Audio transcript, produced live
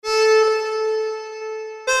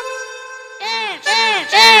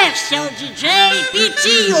Esse é o DJ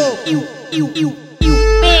Vitinho e o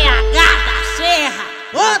PH da Serra.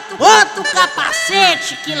 Outro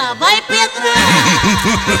capacete que lá vai pedrada.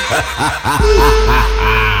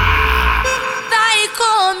 Vai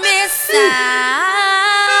começar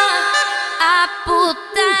a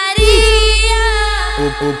putaria.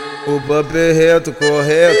 O papo reto,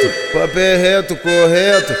 correto.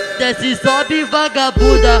 Desce, sobe,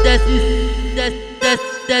 vagabunda.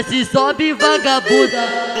 Desce, sobe,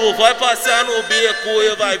 vagabunda. Tu vai passar no beco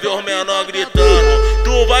e vai ver os menor gritando.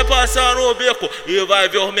 Tu vai passar no beco e vai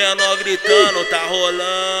ver os menor gritando. Tá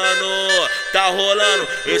rolando.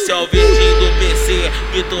 Esse é o Verdinho do PC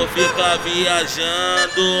que tu fica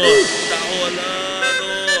viajando.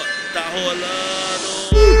 Tá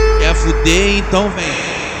rolando. Quer fuder, então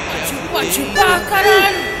vem. Pode pra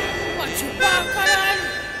caralho.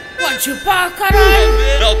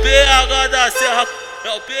 É o PH da Serra. É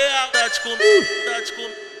o PH tá te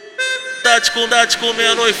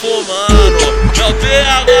comendo e fumando. É o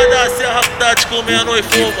PH da Serra tá te comendo e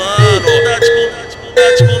fumando.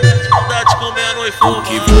 Tá te comendo e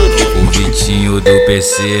fumando. O Vitinho do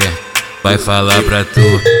PC vai falar pra tu,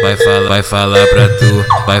 vai falar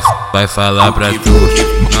pra tu.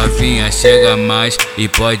 Novinha chega mais e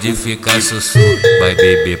pode ficar sussu. Vai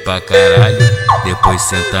beber pra caralho, depois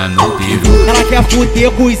senta no peru. Ela quer fuder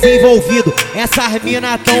com os envolvidos, essas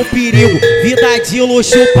mina tão perigo. Vida de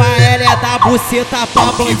luxo pra ela é dar buceta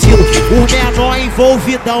pra bandido. O menor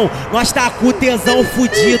envolvidão, nós tá com tesão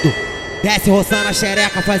fudido. Desce roçando a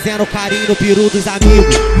xereca, fazendo carinho no peru dos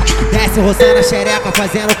amigos. Desce roçando a xereca,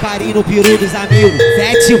 fazendo carinho no peru dos amigos.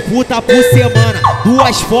 7 puta por semana,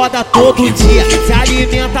 2 foda todo dia. Se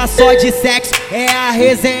alimenta só de sexo, é a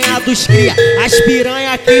resenha dos cria. As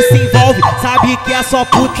piranha que se envolve, sabe que é só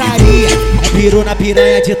putaria. É peru na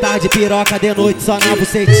piranha de tarde, piroca de noite só na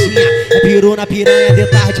bucetinha. É peru na piranha de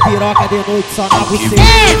tarde, piroca de noite só na bucetinha.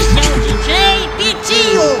 Esse é o DJ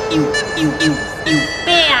Vitinho e o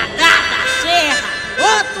PH da Serra.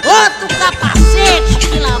 Outro capacete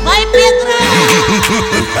que lá vai pedrada.